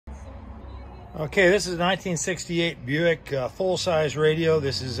Okay, this is a 1968 Buick full-size radio.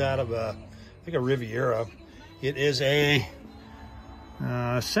 This is out of I think a Riviera. It is a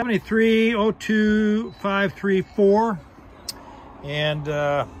 7302534, and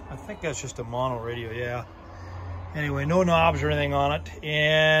I think that's just a mono radio. Yeah. Anyway, no knobs or anything on it,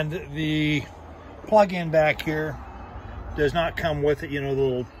 and the plug-in back here does not come with it. You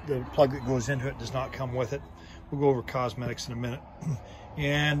know, the plug that goes into it does not come with it. We'll go over cosmetics in a minute.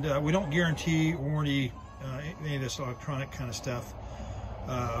 And we don't guarantee warranty any of this electronic kind of stuff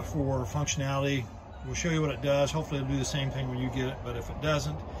for functionality. We'll show you what it does. Hopefully it'll do the same thing when you get it, but if it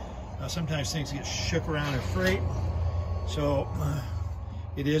doesn't, sometimes things get shook around in freight. So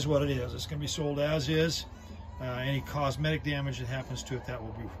it is what it is. It's going to be sold as is. Any cosmetic damage that happens to it, that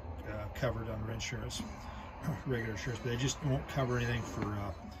will be covered under insurance, regular insurance, but they just won't cover anything for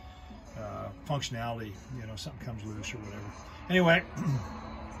functionality, you know, something comes loose or whatever. Anyway,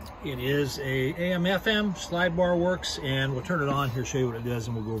 it is a AM/FM, slide bar works, and we'll turn it on here, show you what it does,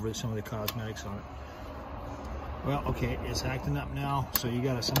 and we'll go over some of the cosmetics on it. Well, okay, it's acting up now, so you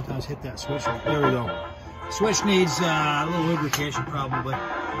gotta sometimes hit that switch. There we go. Switch needs a little lubrication probably.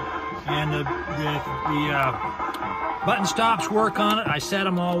 And the button stops work on it. I set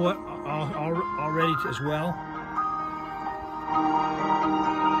them all ready as well.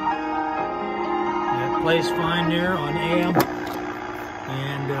 It plays fine there on AM,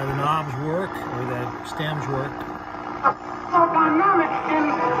 and the knobs work, or the stems work.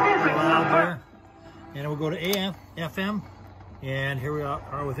 Loud there. And we'll go to AM, FM, and here we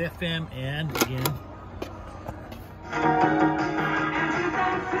are with FM, and again.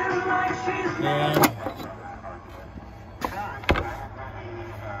 And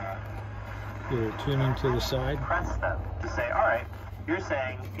you're tuning to the side. Press them to say, all right, you're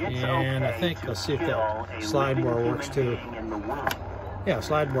saying it's and okay. I think, let's see if that slide bar works too. Yeah,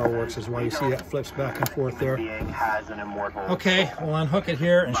 slide bar works is why you see that flips back and forth there. Okay, we'll unhook it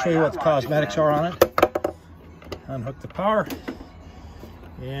here and show you what the cosmetics are on it. Unhook the power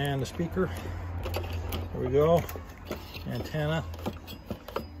and the speaker. There we go. Antenna.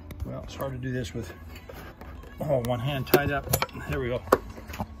 Well, it's hard to do this with one hand tied up. There we go.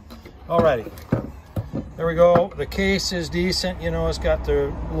 Alrighty. There we go. The case is decent. You know, it's got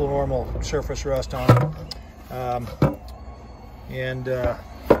the little normal surface rust on it.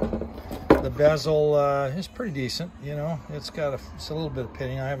 The bezel is pretty decent. You know, it's got it's a little bit of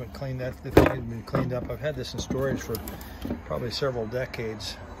pitting. I haven't cleaned that. The thing hasn't been cleaned up. I've had this in storage for probably several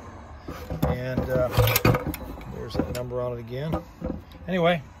decades. And there's that number on it again.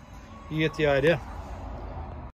 Anyway, you get the idea.